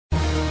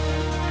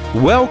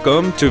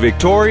Welcome to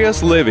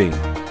Victorious Living. 2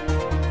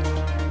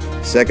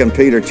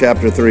 Peter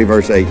chapter 3,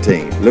 verse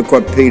 18. Look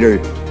what Peter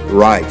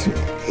writes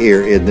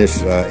here in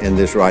this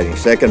writing.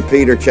 2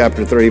 Peter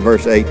chapter 3,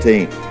 verse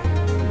 18.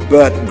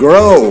 But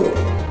grow.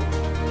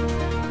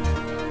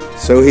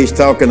 So he's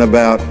talking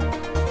about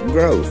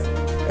growth.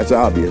 That's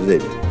obvious,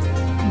 isn't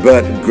it?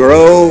 But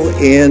grow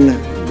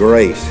in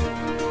grace.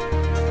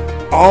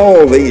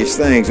 All these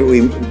things that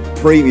we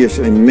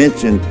previously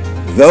mentioned,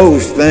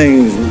 those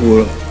things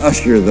will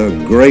usher the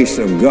grace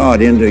of God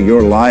into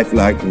your life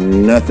like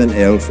nothing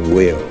else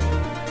will.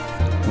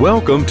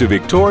 Welcome to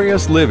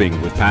Victorious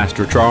Living with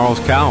Pastor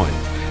Charles Cowan.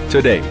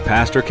 Today,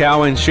 Pastor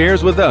Cowan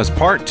shares with us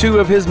part 2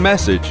 of his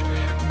message,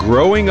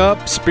 Growing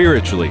Up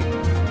Spiritually.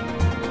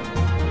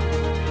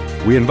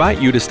 We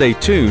invite you to stay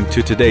tuned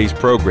to today's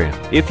program.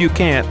 If you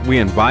can't, we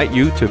invite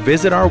you to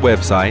visit our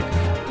website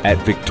at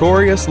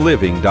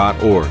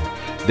victoriousliving.org.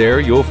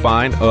 There you'll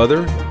find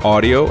other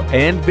audio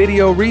and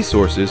video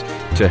resources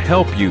to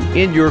help you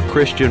in your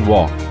Christian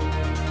walk.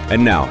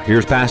 And now,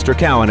 here's Pastor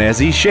Cowan as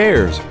he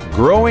shares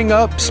Growing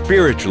Up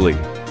Spiritually.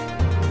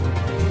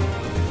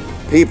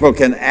 People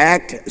can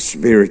act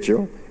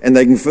spiritual, and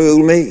they can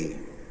fool me,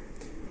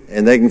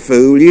 and they can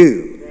fool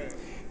you,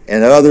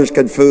 and others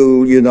can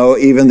fool,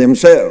 even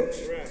themselves.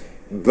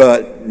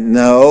 But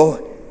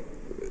no,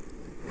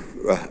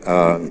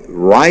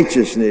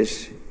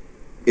 righteousness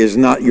is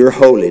not your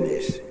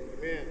holiness.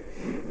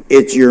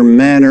 It's your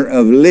manner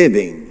of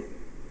living.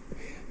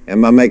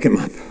 Am I making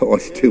my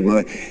voice too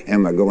much?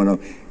 Am I going on?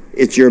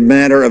 It's your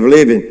manner of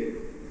living.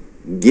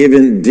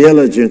 Giving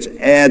diligence,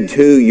 add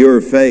to your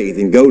faith,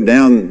 and go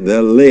down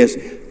the list.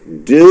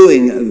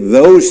 Doing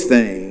those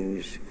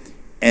things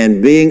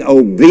and being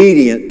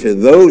obedient to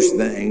those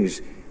things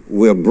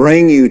will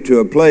bring you to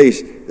a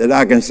place that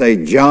I can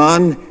say,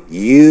 John,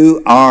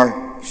 you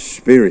are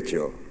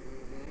spiritual.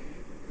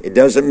 It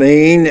doesn't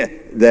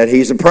mean that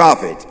he's a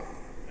prophet.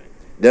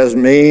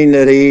 Doesn't mean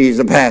that he's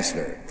a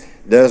pastor.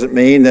 Doesn't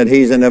mean that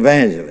he's an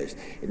evangelist.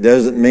 It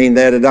doesn't mean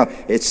that at all.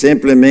 It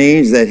simply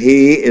means that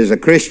he is a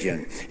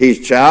Christian. He's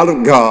a child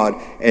of God,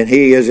 and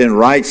he is in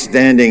right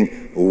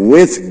standing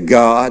with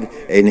God,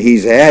 and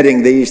he's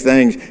adding these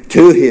things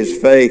to his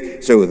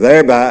faith, so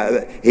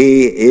thereby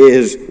he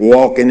is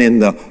walking in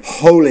the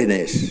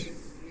holiness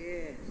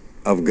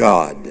of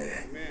God.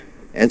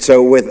 And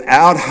so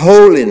without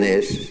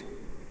holiness,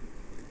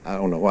 I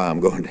don't know why I'm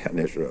going down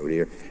this road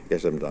here.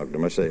 Guess I'm talking to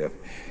myself.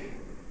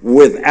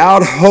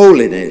 Without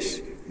holiness,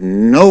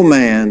 no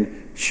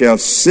man shall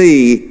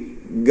see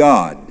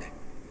God.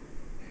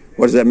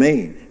 What does that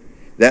mean?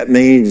 That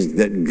means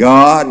that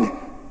God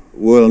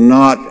will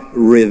not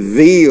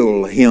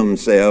reveal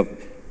himself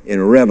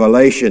in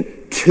revelation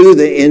to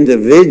the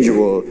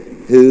individual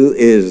who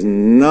is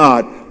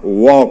not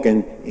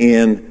walking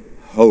in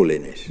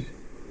holiness.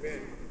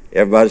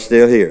 Everybody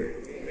still here?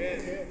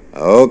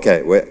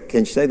 Okay, well,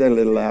 can you say that a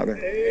little louder?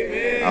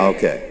 Amen.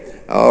 Okay,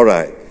 all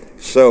right.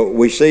 So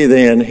we see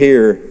then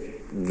here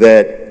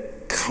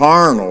that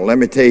carnal, let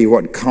me tell you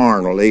what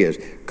carnal is.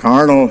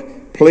 Carnal,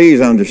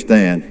 please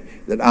understand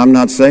that I'm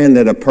not saying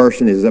that a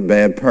person is a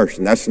bad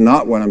person. That's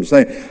not what I'm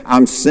saying.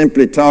 I'm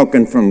simply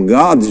talking from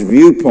God's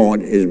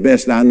viewpoint as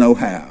best I know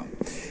how.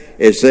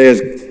 It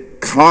says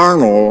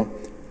carnal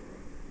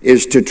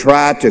is to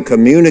try to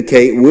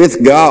communicate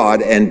with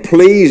God and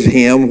please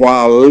him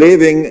while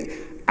living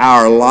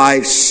our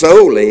life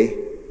solely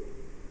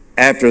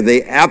after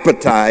the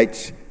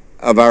appetites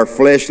of our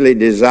fleshly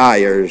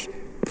desires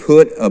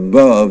put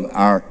above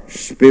our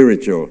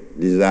spiritual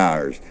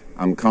desires.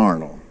 I'm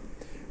carnal.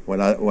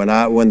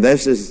 When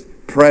this is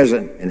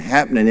present and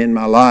happening in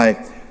my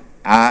life,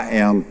 I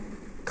am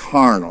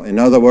carnal. In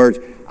other words,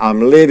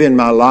 I'm living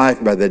my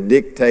life by the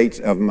dictates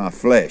of my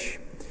flesh,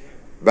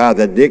 by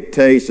the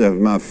dictates of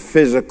my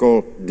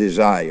physical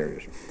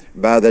desires,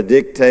 by the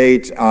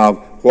dictates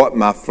of what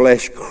my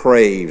flesh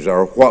craves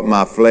or what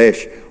my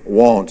flesh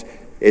wants.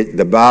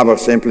 The Bible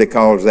simply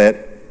calls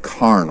that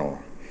carnal.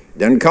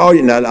 Doesn't call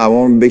you that. I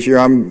want to be sure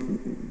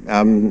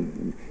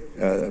I'm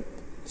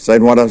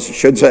saying what I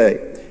should say.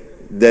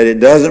 That it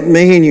doesn't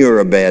mean you're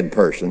a bad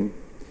person,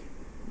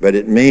 but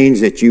it means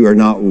that you are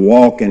not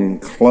walking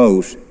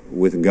close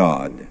with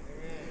God.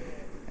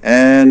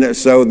 And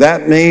so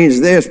that means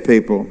this,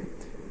 people.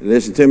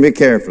 Listen to me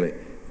carefully.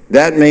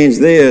 That means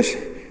this,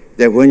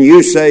 that when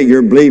you say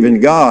you're believing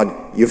God,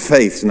 your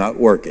faith's not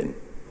working.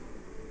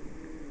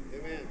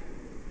 Amen.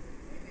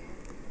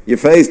 Your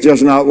faith's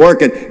just not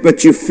working,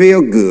 but you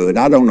feel good.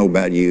 I don't know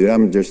about you.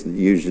 I'm just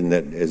using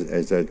that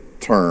as a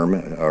term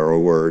or a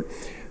word.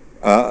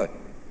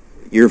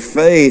 Your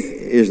faith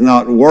is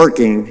not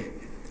working,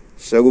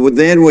 so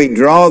then we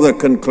draw the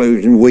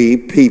conclusion, we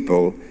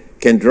people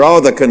can draw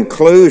the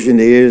conclusion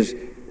is,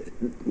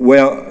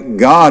 well,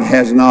 God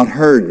has not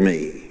heard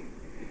me.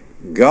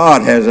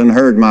 God hasn't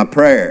heard my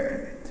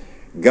prayer.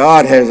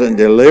 God hasn't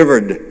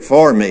delivered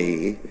for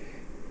me.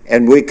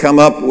 And we come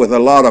up with a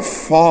lot of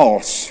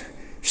false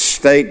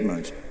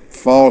statements,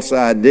 false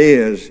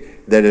ideas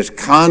that is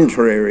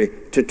contrary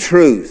to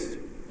truth.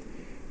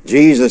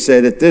 Jesus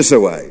said it this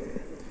way,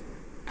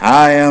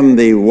 I am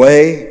the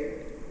way.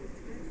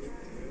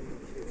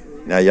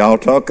 Now y'all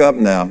talk up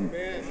now.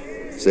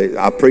 See,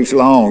 I preach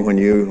long when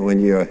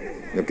you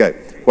okay.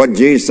 What did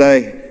Jesus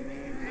say?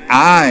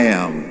 I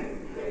am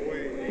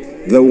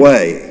the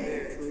way.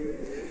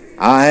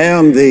 I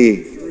am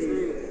the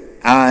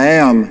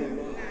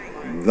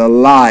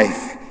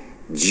life.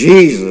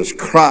 Jesus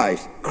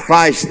Christ.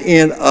 Christ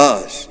in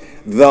us,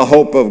 the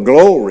hope of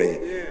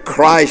glory.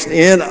 Christ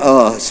in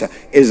us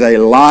is a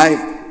life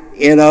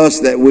in us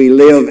that we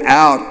live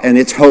out, and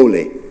it's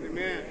holy.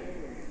 Amen.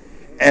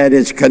 And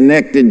it's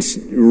connected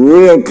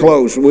real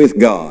close with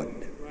God.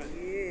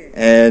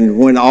 And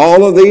when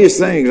all of these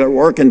things are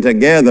working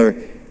together,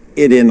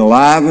 it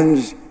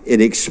enlivens,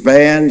 it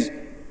expands,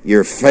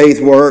 your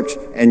faith works,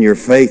 and your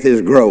faith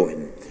is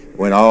growing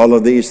when all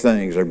of these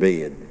things are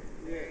being.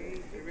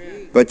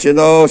 But you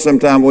know,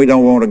 sometimes we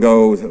don't want to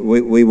go,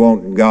 we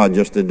want God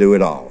just to do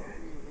it all.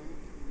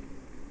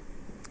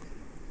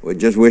 We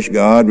just wish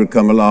God would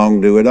come along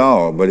and do it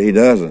all, but He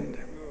doesn't.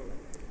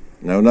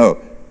 No.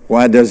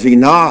 Why does He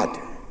not?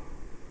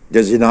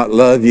 Does He not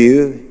love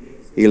you?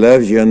 He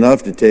loves you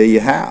enough to tell you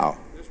how.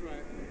 That's right.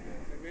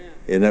 Amen.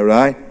 Isn't that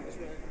right?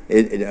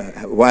 That's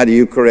right. Why do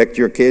you correct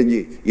your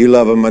kid? You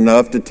love them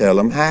enough to tell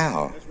them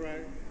how. That's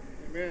right.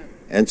 Amen.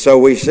 And so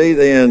we see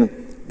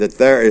then that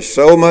there is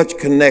so much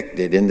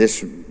connected in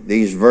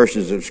these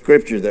verses of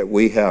Scripture that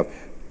we have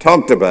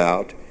talked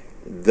about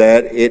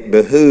that it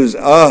behooves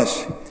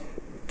us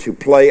to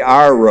play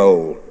our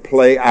role,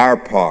 play our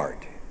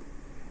part,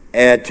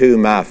 add to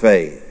my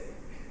faith,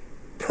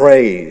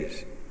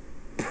 praise,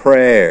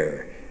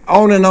 prayer.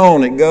 On and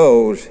on it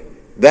goes.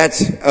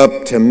 That's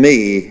up to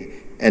me,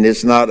 and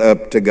it's not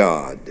up to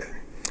God.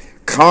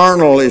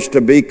 Carnal is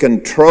to be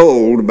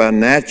controlled by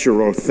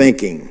natural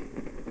thinking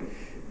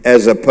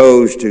as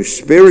opposed to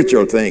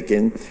spiritual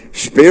thinking.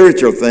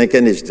 Spiritual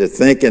thinking is to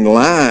think in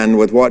line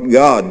with what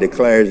God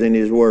declares in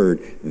His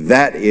Word.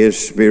 That is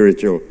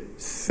spiritual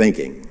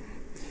thinking.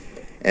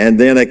 And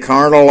then a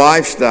carnal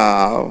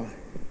lifestyle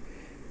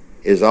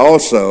is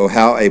also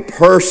how a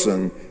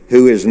person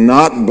who is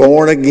not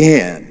born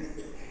again,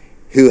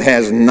 who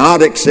has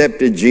not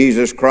accepted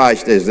Jesus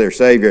Christ as their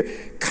Savior,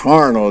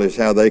 carnal is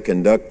how they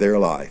conduct their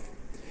life.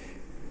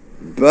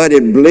 But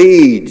it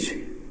bleeds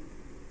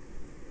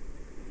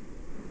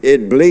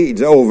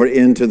over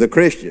into the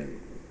Christian.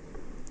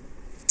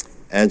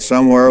 And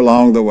somewhere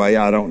along the way,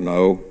 I don't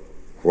know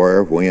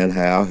where, when,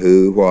 how,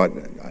 who, what,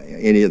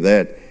 any of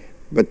that,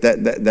 but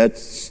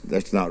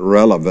that's not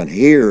relevant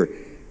here.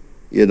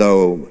 You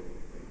know,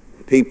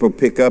 people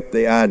pick up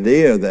the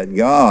idea that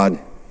God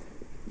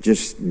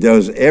just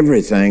does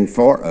everything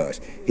for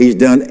us. He's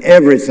done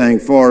everything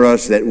for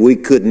us that we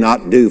could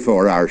not do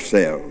for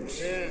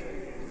ourselves.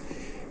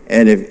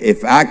 And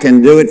if I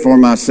can do it for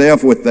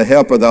myself with the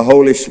help of the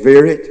Holy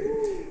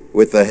Spirit,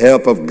 with the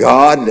help of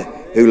God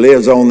who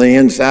lives on the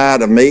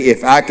inside of me,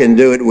 if I can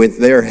do it with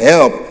their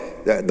help,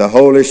 the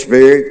Holy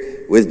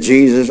Spirit, with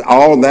Jesus,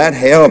 all that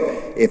help,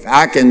 if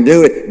I can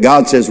do it,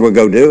 God says, well,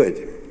 go do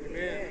it.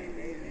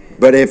 Amen.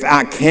 But if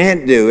I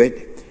can't do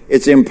it,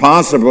 it's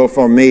impossible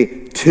for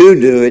me to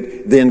do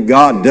it, then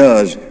God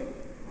does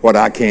what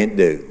I can't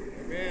do.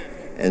 Amen.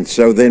 And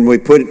so then we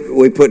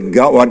put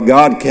God, what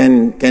God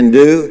can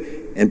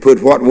do and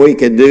put what we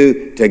can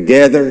do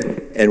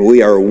together, and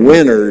we are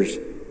winners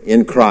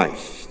in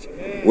Christ.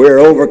 Amen. We're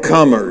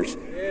overcomers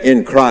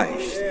in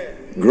Christ.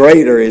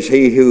 Greater is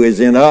He who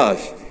is in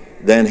us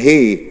than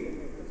he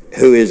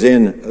who is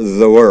in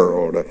the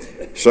world.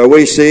 So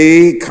we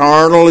see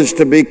carnal is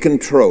to be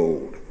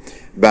controlled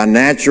by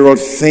natural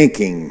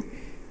thinking.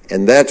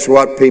 And that's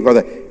what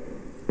people,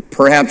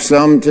 perhaps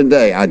some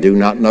today, I do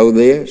not know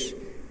this,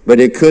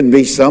 but it could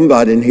be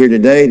somebody in here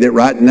today that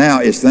right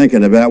now is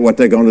thinking about what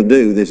they're going to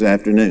do this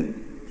afternoon.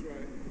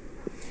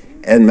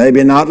 And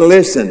maybe not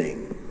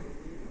listening.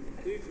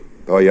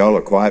 Boy, y'all are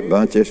a quiet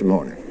bunch this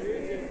morning.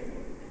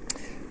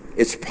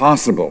 It's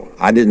possible.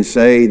 I didn't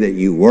say that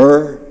you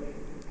were.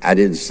 I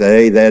didn't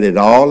say that at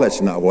all. That's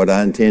not what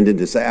I intended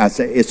to say. I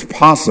say it's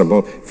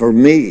possible for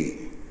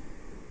me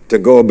to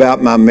go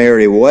about my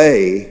merry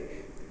way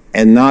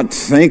and not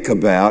think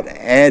about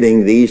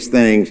adding these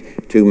things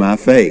to my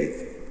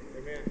faith.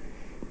 Amen.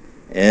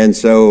 And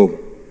so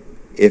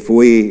if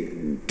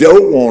we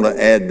don't want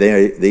to add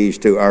these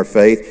to our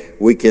faith,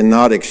 we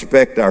cannot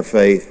expect our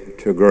faith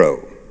to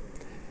grow.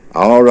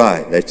 All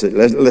right, let's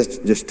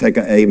just take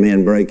an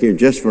amen break here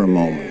just for a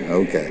moment.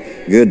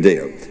 Okay, good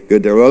deal.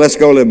 Well, let's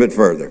go a little bit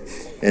further.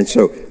 And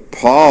so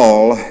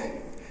Paul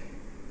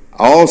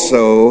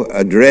also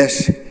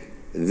addressed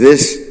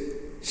this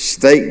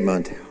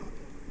statement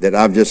that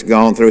I've just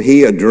gone through.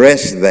 He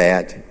addressed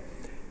that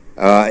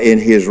in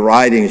his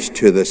writings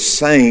to the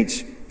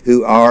saints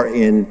who are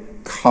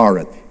in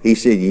Corinth. He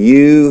said,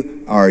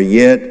 you are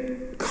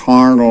yet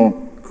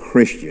carnal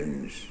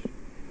Christians,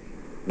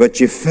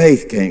 but your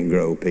faith can't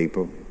grow,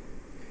 people.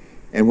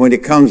 And when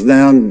it comes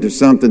down to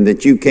something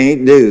that you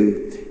can't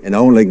do, and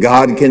only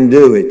God can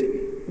do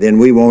it, then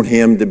we want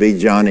Him to be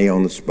Johnny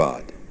on the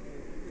spot.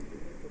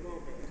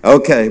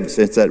 Okay,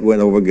 since that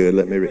went over good,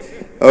 let me read.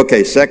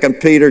 Okay, 2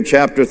 Peter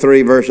chapter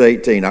 3, verse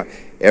 18.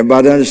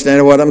 Everybody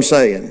understand what I'm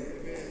saying?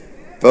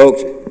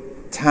 Folks,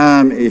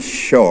 time is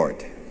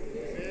short.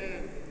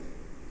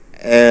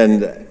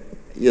 And,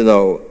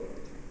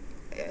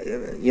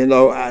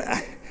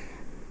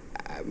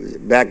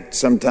 back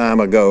some time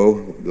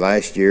ago,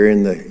 last year,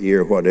 in the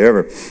year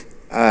whatever,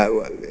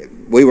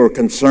 we were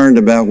concerned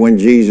about when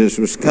Jesus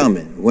was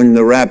coming, when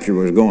the rapture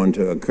was going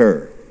to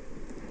occur.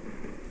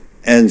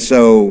 And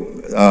so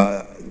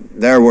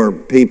there were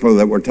people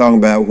that were talking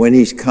about when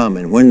he's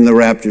coming, when the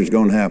rapture is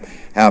going to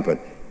happen.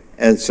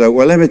 And so,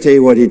 well, let me tell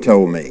you what he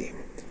told me.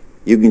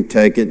 You can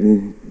take it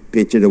and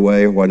pitch it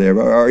away or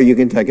whatever, or you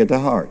can take it to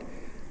heart.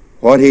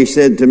 What he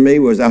said to me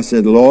was, I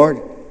said,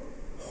 Lord,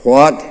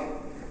 what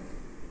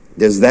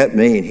does that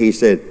mean? He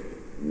said,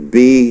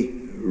 be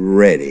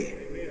ready.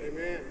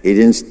 He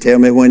didn't tell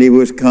me when he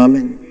was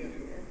coming.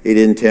 He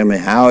didn't tell me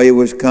how he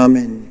was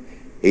coming.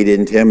 He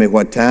didn't tell me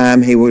what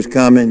time he was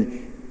coming.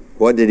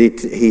 What did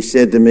he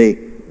said to me,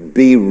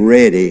 be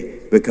ready,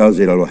 because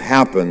it'll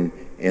happen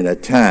in a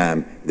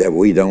time that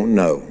we don't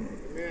know.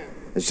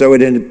 And so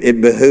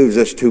it behooves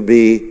us to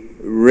be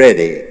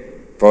ready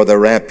for the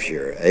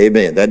rapture.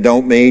 Amen. That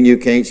don't mean you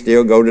can't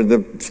still go to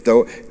the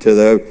store, to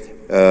the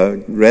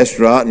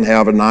restaurant and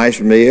have a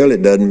nice meal.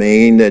 It doesn't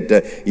mean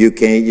that you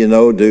can't,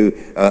 do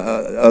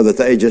other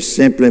things. It just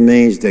simply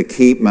means to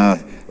keep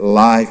my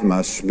life,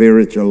 my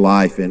spiritual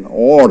life, in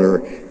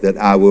order, that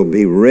I will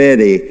be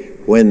ready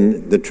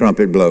when the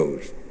trumpet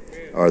blows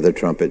or the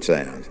trumpet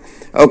sounds.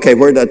 Okay,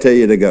 where did I tell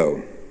you to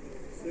go?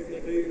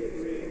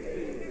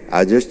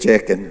 I just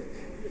checking.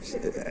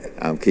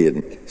 I'm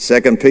kidding.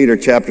 2 Peter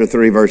chapter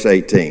 3, verse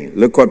 18.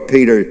 Look what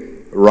Peter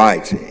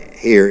writes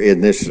here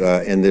in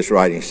this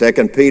writing.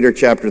 2 Peter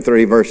chapter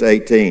 3, verse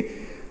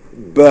 18.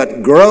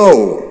 But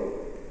grow.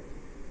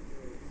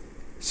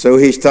 So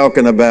he's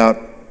talking about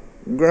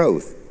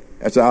growth.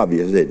 That's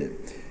obvious, isn't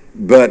it?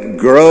 But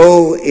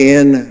grow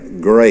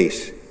in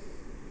grace.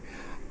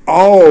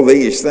 All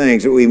these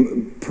things that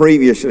we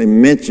previously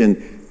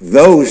mentioned,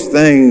 those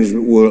things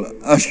will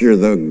usher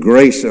the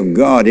grace of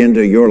God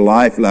into your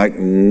life like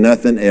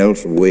nothing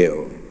else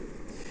will.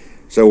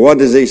 So what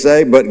does he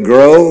say? But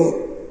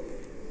grow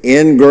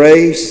in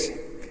grace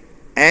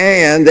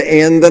and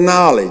in the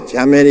knowledge.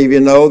 How many of you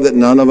know that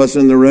none of us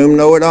in the room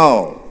know it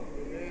all?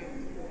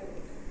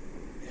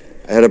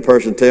 I had a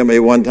person tell me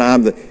one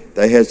time that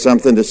they had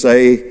something to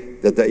say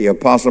that the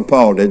Apostle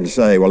Paul didn't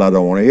say. Well, I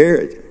don't want to hear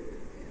it.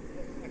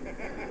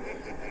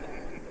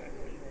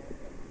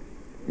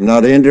 I'm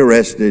not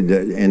interested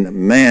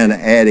in man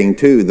adding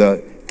to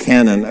the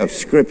canon of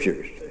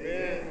Scriptures.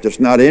 Just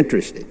not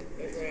interested.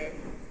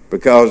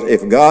 Because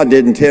if God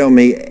didn't tell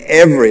me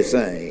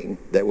everything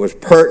that was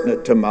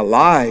pertinent to my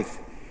life,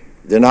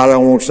 then I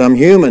don't want some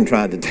human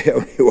trying to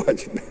tell me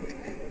what's.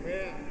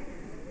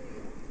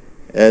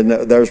 And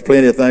there's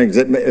plenty of things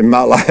that in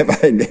my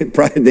life it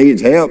probably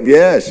needs help.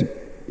 Yes.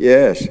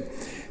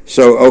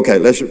 So, okay,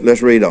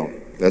 let's read on.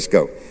 Let's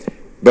go.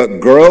 But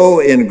grow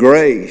in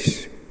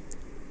grace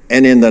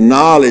and in the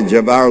knowledge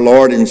of our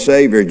Lord and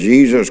Savior,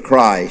 Jesus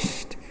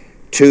Christ.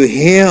 To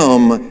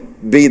him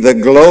be the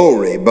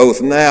glory,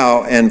 both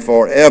now and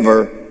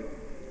forever.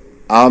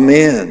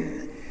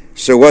 Amen.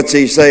 So what's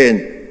he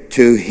saying?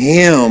 To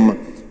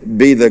him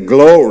be the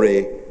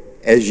glory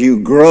as you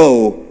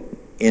grow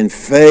in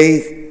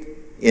faith,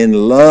 in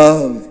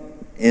love,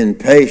 in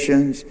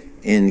patience,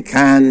 in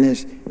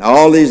kindness, and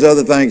all these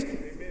other things.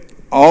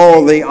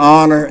 All the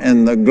honor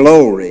and the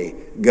glory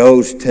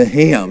goes to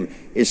him.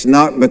 It's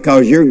not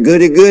because you're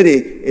goody-goody.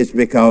 It's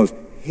because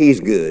he's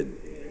good.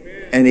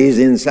 And he's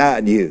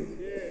inside you.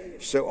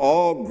 So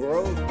all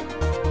growth.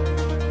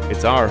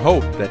 It's our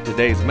hope that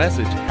today's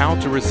message, How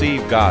to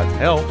Receive God's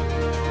Help,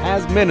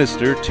 has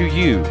ministered to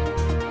you.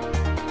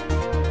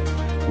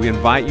 We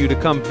invite you to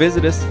come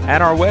visit us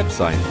at our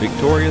website,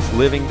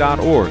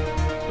 victoriousliving.org.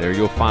 There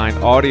you'll find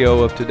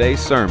audio of today's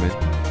sermon,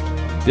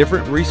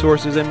 different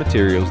resources and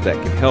materials that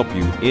can help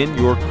you in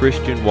your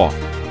Christian walk.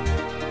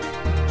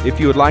 If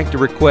you would like to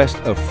request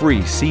a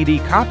free CD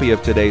copy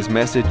of today's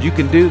message, you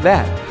can do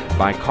that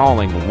by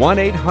calling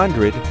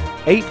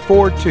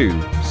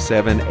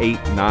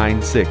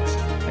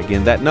 1-800-842-7896.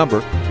 Again, that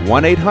number,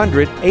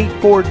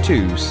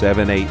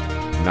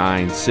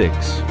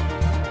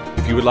 1-800-842-7896.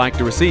 If you would like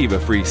to receive a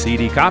free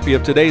CD copy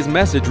of today's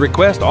message,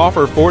 request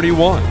offer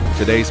 41.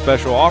 Today's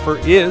special offer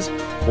is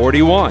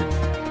 41.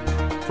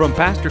 From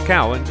Pastor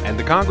Cowan and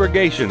the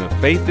congregation of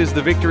Faith is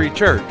the Victory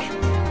Church,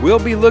 we'll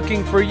be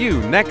looking for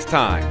you next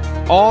time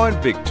on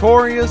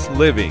Victorious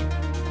Living.